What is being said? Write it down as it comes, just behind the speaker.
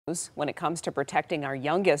When it comes to protecting our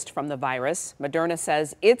youngest from the virus, Moderna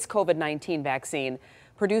says its COVID-19 vaccine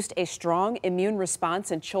produced a strong immune response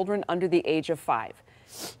in children under the age of 5.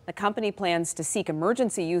 The company plans to seek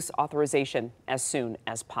emergency use authorization as soon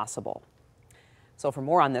as possible. So for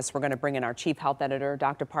more on this, we're going to bring in our chief health editor,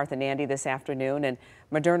 Dr. Partha Nandi, this afternoon. And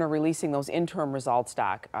Moderna releasing those interim results,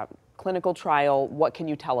 Doc. Clinical trial, what can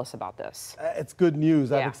you tell us about this? It's good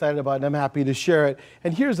news. I'm excited about it, and I'm happy to share it.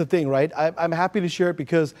 And here's the thing, right? I'm happy to share it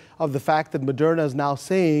because of the fact that Moderna is now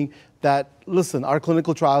saying that, listen, our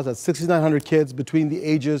clinical trials at 6,900 kids between the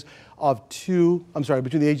ages of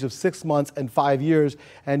 6 months and 5 years.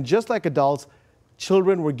 And just like adults,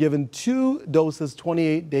 children were given 2 doses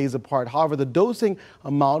 28 days apart. However, the dosing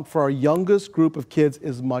amount for our youngest group of kids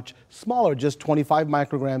is much smaller, just 25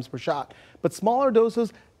 micrograms per shot. But smaller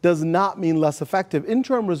doses does not mean less effective.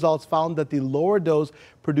 Interim results found that the lower dose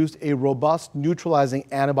produced a robust neutralizing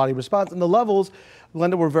antibody response, and the levels,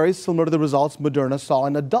 Glenda, were very similar to the results Moderna saw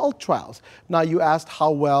in adult trials. Now, you asked how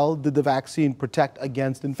well did the vaccine protect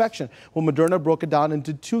against infection? Well, Moderna broke it down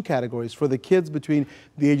into 2 categories. For the kids between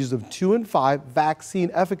the ages of 2 and 5, vaccine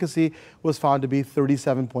efficacy was found to be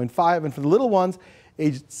 37.5, and for the little ones,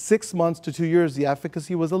 aged 6 months to 2 years, the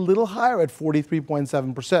efficacy was a little higher at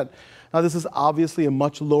 43.7%. Now, this is obviously a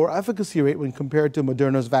much lower efficacy rate when compared to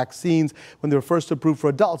Moderna's vaccines when they were first approved for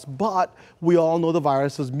adults, but we all know the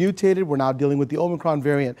virus has mutated. We're now dealing with the Omicron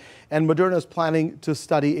variant, and Moderna is planning to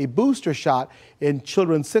study a booster shot in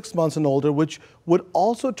children 6 months and older, which would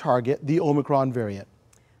also target the Omicron variant.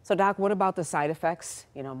 So, Doc, what about the side effects?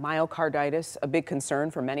 You know, myocarditis, a big concern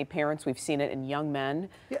for many parents. We've seen it in young men.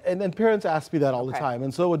 Yeah, and parents ask me that all the time.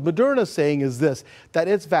 And so what Moderna is saying is this, that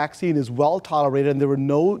its vaccine is well tolerated and there were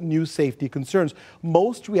no new safety concerns.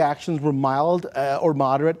 Most reactions were mild or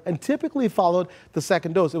moderate and typically followed the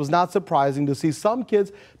second dose. It was not surprising to see some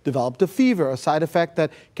kids develop a fever, a side effect that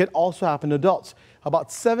can also happen in adults. About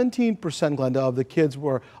 17%, Glenda, of the kids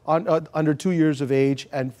were under 2 years of age,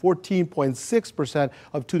 and 14.6%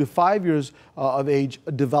 of 2 to 5 years of age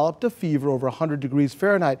developed a fever over 100 degrees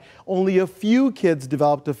Fahrenheit. Only a few kids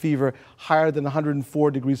developed a fever higher than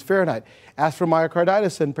 104 degrees Fahrenheit. As for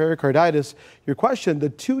myocarditis and pericarditis, your question, the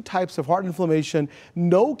 2 types of heart inflammation,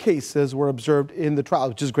 no cases were observed in the trial,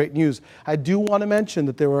 which is great news. I do want to mention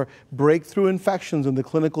that there were breakthrough infections in the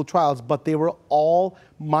clinical trials, but they were all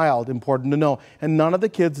mild, important to know, and none of the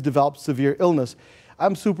kids developed severe illness.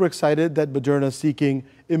 I'm super excited that Moderna is seeking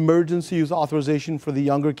emergency use authorization for the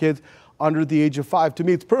younger kids under the age of 5. To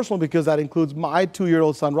me, it's personal because that includes my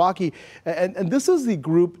 2-year-old son, Rocky. And this is the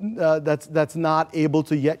group that's not able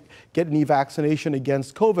to yet get any vaccination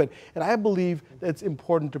against COVID. And I believe it's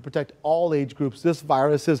important to protect all age groups. This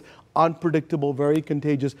virus is unpredictable, very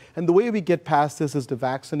contagious. And the way we get past this is to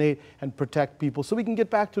vaccinate and protect people so we can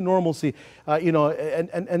get back to normalcy.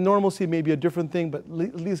 And normalcy may be a different thing, but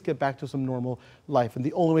at least get back to some normal life. And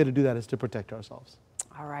the only way to do that is to protect ourselves.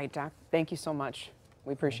 All right, Doc. Thank you so much.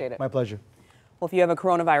 We appreciate it. My pleasure. Well, if you have a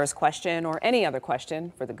coronavirus question or any other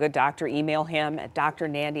question for the good doctor, email him at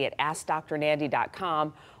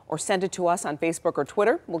drnandi@askdrnandi.com or send it to us on Facebook or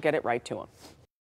Twitter. We'll get it right to him.